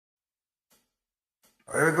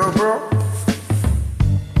There we go, bro.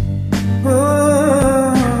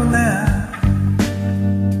 Oh, now,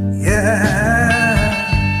 yeah.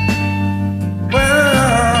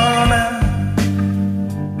 Well, now,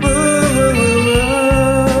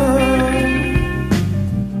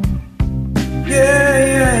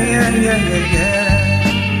 yeah.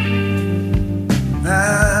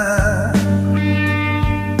 Nah.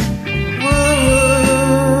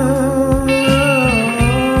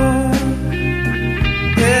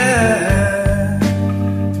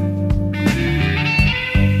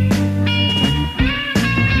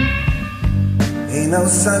 Ain't no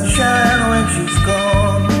sunshine when she's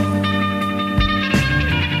gone,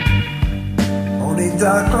 only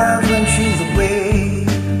dark clouds when she's away.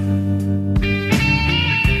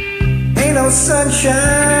 Ain't no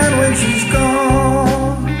sunshine when she's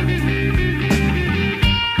gone,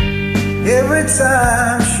 every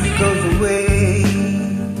time she goes away.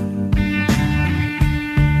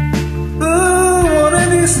 Ooh, one of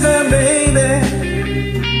these time, baby,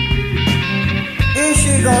 is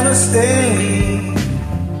she gonna stay?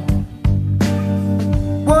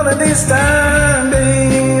 One of these time,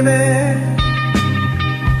 baby,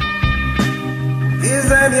 is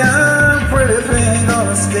that young pretty thing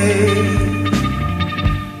gonna stay?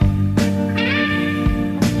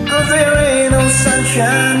 'Cause there ain't no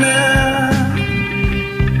sunshine now,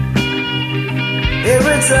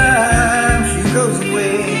 every time she goes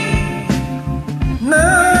away. No,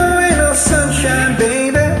 ain't no sunshine,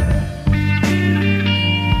 baby,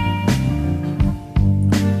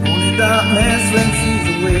 only darkness when she's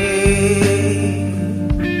away.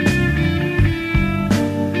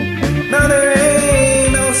 No, there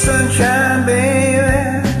ain't no sunshine, baby,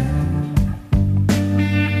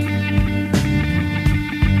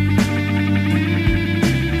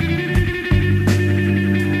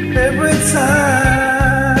 every time.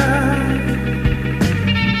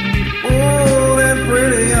 Oh, that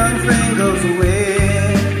pretty young thing goes away.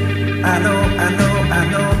 I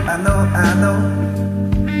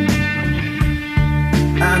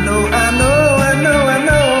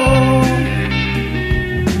know.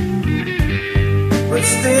 But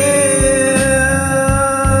still,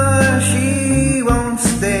 she won't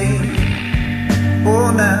stay. Oh,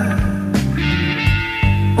 now.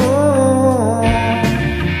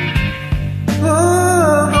 Oh,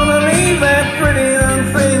 gonna leave that pretty young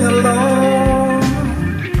thing alone.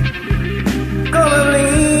 Gonna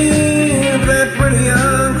leave that pretty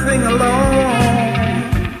young thing alone.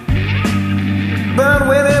 But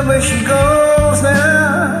wherever she goes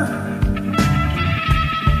now,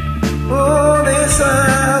 oh, this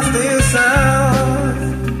house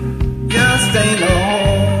just ain't no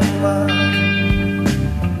home.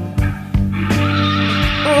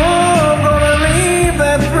 Oh, I'm gonna leave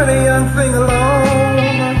that pretty young thing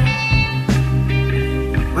alone.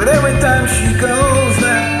 But every time she goes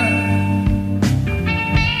now,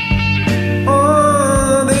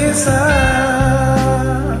 oh, this house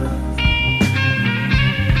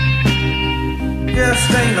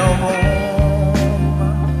just ain't no home.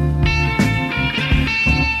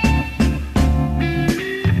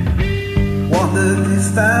 Wonder this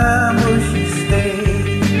time will she stay?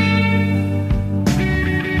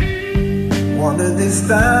 Wonder this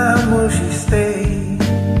time will she stay?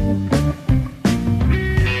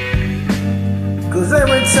 'Cause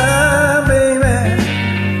every time, baby,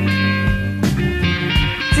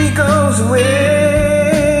 she goes away.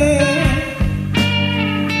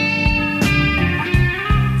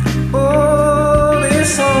 Oh,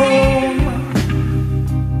 this home,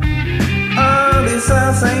 oh, this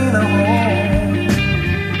house ain't a home.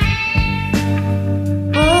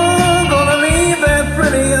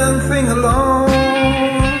 Young thing alone.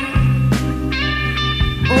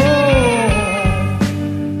 Oh,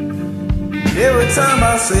 every time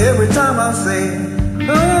I say,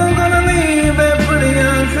 oh, I'm gonna leave that pretty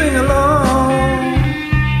young thing alone.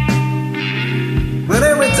 But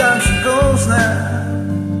every time she goes now,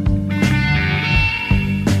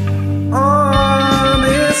 oh,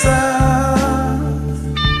 this house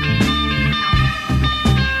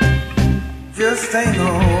just ain't no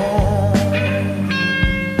home.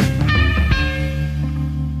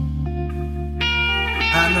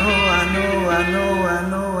 I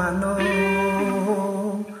know.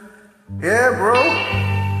 Yeah, bro.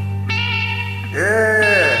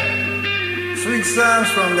 Yeah. Sweet sounds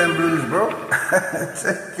from them blues, bro.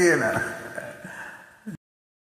 Take care now.